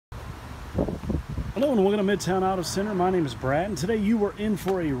Hello and welcome to Mid-Towne Auto Center. My name is Brad, and today you are in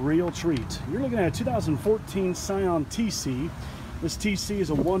for a real treat. You're looking at a 2014 Scion TC. This TC is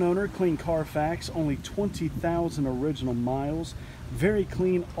a one-owner, clean Carfax, only 20,000 original miles. Very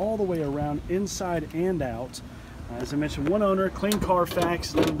clean all the way around, inside and out. As I mentioned, one owner, clean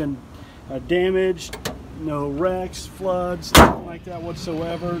Carfax, never been damaged, no wrecks, floods, nothing like that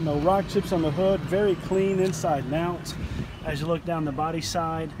whatsoever. No rock chips on the hood, very clean inside and out. As you look down the body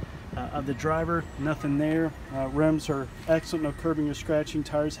side of the driver, nothing there. Rims are excellent, no curbing or scratching.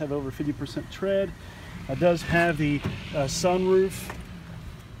 Tires have over 50% tread. It does have the sunroof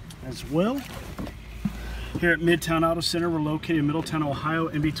as well. Here at Mid-Towne Auto Center, we're located in Middletown, Ohio,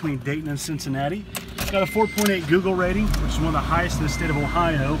 in between Dayton and Cincinnati. It's got a 4.8 Google rating, which is one of the highest in the state of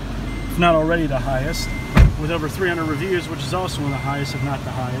Ohio, if not already the highest, with over 300 reviews, which is also one of the highest, if not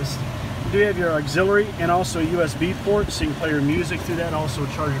the highest. You do have your auxiliary and also a USB port, so you can play your music through that, also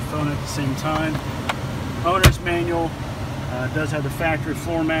charge your phone at the same time. Owner's manual does have the factory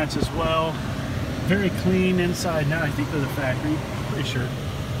floor mats as well. Very clean inside now. I think they're the factory, pretty sure.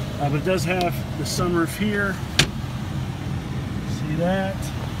 But it does have the sunroof here. See that?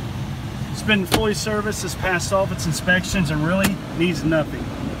 It's been fully serviced, has passed all of its inspections, and really needs nothing.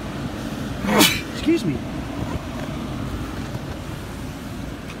 Excuse me.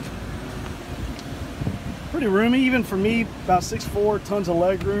 Pretty roomy, even for me, about 6'4", tons of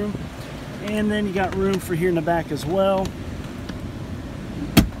leg room. And then you got room for here in the back as well.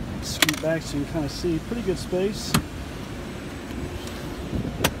 Scoot back so you can kind of see, pretty good space.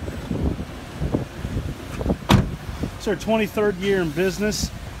 It's our 23rd year in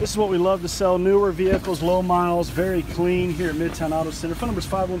business. This is what we love to sell, newer vehicles, low miles, very clean here at Mid-Towne Auto Center. Phone number is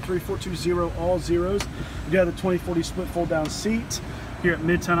 513-420 all zeros. We do have the 2040 split fold down seat. Here at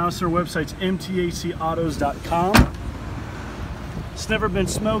Mid-Towne Auto Center, website's mtacautos.com. It's never been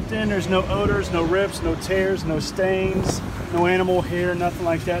smoked in. There's no odors, no rips, no tears, no stains, no animal hair, nothing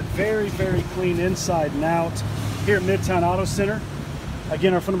like that. Very, very clean inside and out here at Mid-Towne Auto Center.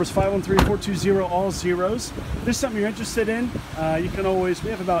 Again, our phone number is 513-420 all zeros. If this is something you're interested in, you can always,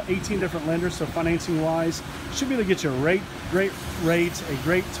 we have about 18 different lenders, so financing wise, should be able to get you a great rate, a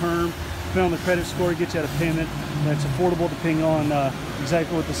great term. Depending on the credit score, get you out a payment that's affordable depending on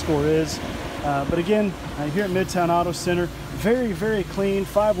exactly what the score is. But again, here at Mid-Towne Auto Center, very, very clean,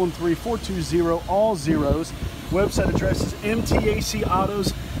 513-420 all zeros. Website address is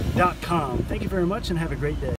mtacautos.com. Thank you very much and have a great day.